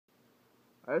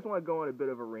I just want to go on a bit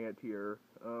of a rant here.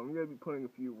 I'm going to be putting a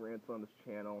few rants on this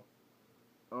channel.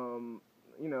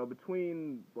 You know,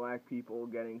 between black people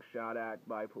getting shot at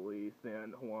by police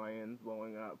and Hawaiians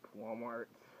blowing up Walmarts,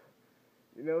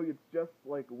 you know, it's just,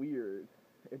 like, weird.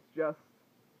 It's just,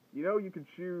 you know, you can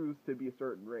choose to be a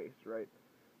certain race, right?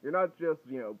 You're not just,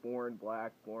 you know, born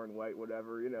black, born white,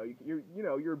 whatever, you know,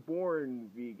 you're born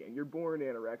vegan, you're born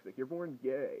anorexic, you're born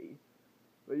gay,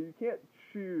 but you can't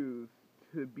choose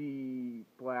to be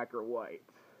black or white.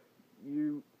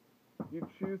 You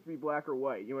choose to be black or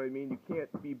white, you know what I mean? You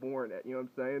can't be born it, you know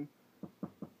what I'm saying?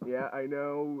 Yeah, I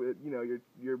know, you know,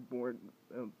 you're born,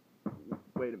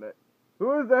 wait a minute.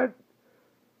 Who is that?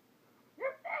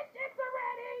 You're fat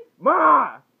already!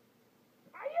 Ma!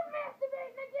 Are you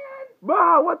masturbating again?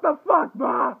 Ma, what the fuck,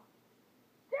 Ma?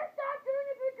 Just stop doing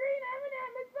it for green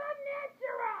M&M, it's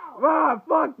unnatural! Ma,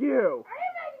 fuck you! Are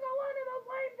you making one of those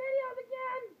lame videos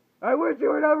again? I wish you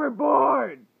were never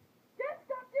born! Just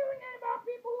stop doing it about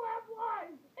people who have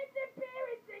lives! It's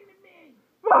embarrassing to me!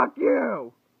 Fuck you!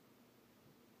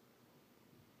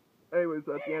 Anyways,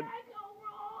 that's the end. I go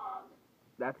wrong?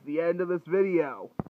 That's the end of this video.